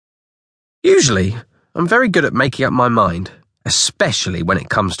Usually, I'm very good at making up my mind, especially when it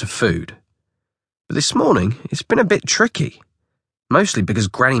comes to food. But this morning, it's been a bit tricky, mostly because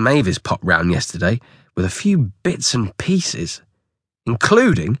Granny Mavis popped round yesterday with a few bits and pieces,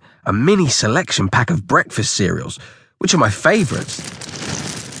 including a mini selection pack of breakfast cereals, which are my favourites.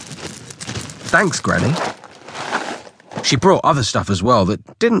 Thanks, Granny. She brought other stuff as well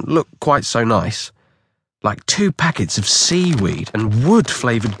that didn't look quite so nice, like 2 packets of seaweed and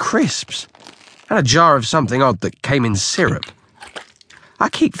wood-flavoured crisps, and a jar of something odd that came in syrup. I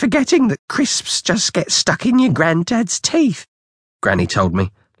keep forgetting that crisps just get stuck in your granddad's teeth, Granny told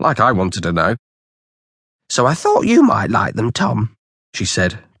me, like I wanted to know. So I thought you might like them, Tom, she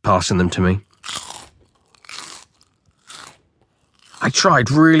said, passing them to me. I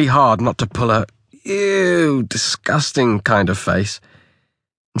tried really hard not to pull a, ew, disgusting kind of face.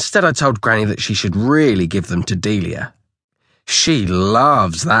 Instead, I told Granny that she should really give them to Delia. She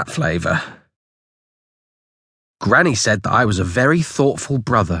loves that flavour. Granny said that I was a very thoughtful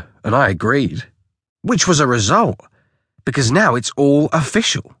brother, and I agreed. Which was a result, because now it's all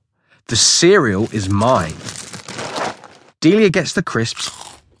official. The cereal is mine. Delia gets the crisps,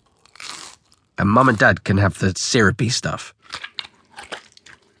 and Mum and Dad can have the syrupy stuff.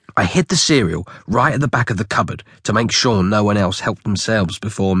 I hid the cereal right at the back of the cupboard to make sure no one else helped themselves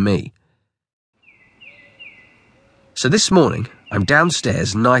before me. So this morning, I'm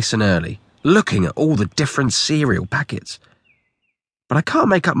downstairs nice and early, looking at all the different cereal packets. But I can't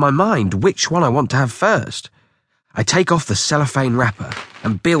make up my mind which one I want to have first. I take off the cellophane wrapper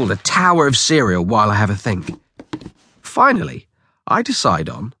and build a tower of cereal while I have a think. Finally, I decide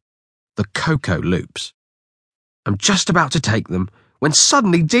on the Cocoa Loops. I'm just about to take them when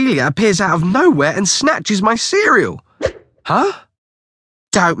suddenly Delia appears out of nowhere and snatches my cereal. Huh?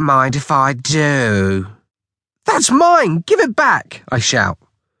 Don't mind if I do. That's mine! Give it back! I shout.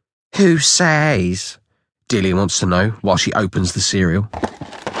 Who says? Delia wants to know while she opens the cereal.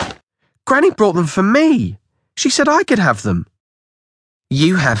 Granny brought them for me. She said I could have them.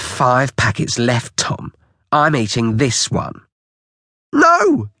 You have 5 packets left, Tom. I'm eating this one.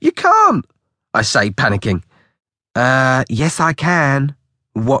 No, you can't, I say, panicking. Yes I can.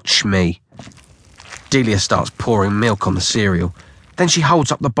 Watch me. Delia starts pouring milk on the cereal. Then she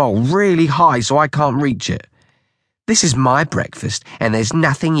holds up the bowl really high so I can't reach it. This is my breakfast and there's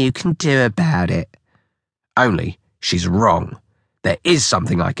nothing you can do about it. Only, she's wrong. There is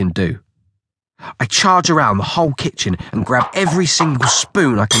something I can do. I charge around the whole kitchen and grab every single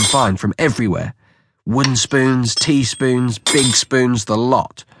spoon I can find from everywhere. Wooden spoons, teaspoons, big spoons, the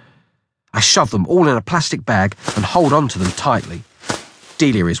lot. I shove them all in a plastic bag and hold on to them tightly.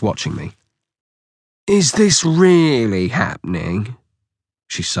 Delia is watching me. Is this really happening?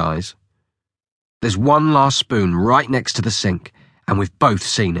 She sighs. There's one last spoon right next to the sink, and we've both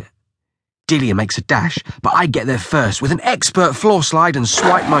seen it. Delia makes a dash, but I get there first with an expert floor slide and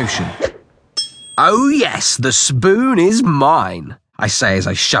swipe motion. Oh yes, the spoon is mine, I say as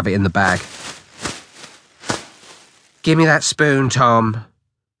I shove it in the bag. Give me that spoon, Tom.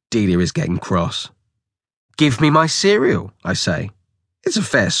 Delia is getting cross. Give me my cereal, I say. It's a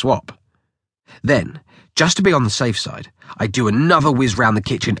fair swap. Then, just to be on the safe side, I do another whiz round the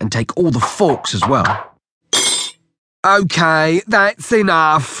kitchen and take all the forks as well. Okay, that's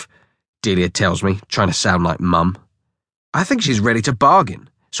enough, Delia tells me, trying to sound like Mum. I think she's ready to bargain,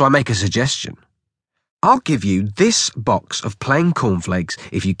 so I make a suggestion. I'll give you this box of plain cornflakes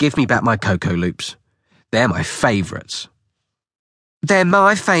if you give me back my Cocoa Loops. They're my favourites. They're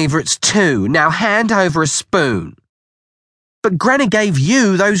my favourites too. Now hand over a spoon. But Granny gave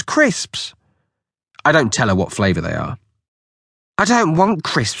you those crisps. I don't tell her what flavour they are. I don't want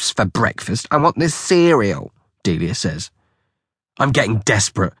crisps for breakfast. I want this cereal, Delia says. I'm getting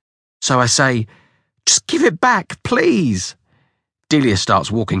desperate, so I say, just give it back, please. Delia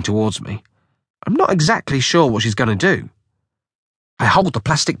starts walking towards me. I'm not exactly sure what she's going to do. I hold the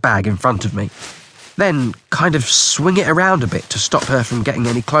plastic bag in front of me, then kind of swing it around a bit to stop her from getting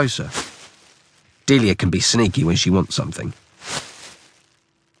any closer. Delia can be sneaky when she wants something.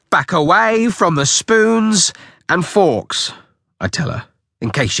 Back away from the spoons and forks, I tell her, in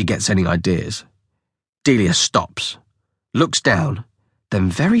case she gets any ideas. Delia stops, looks down, then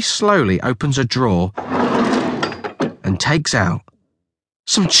very slowly opens a drawer and takes out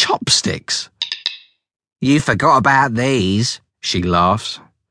some chopsticks. You forgot about these, she laughs.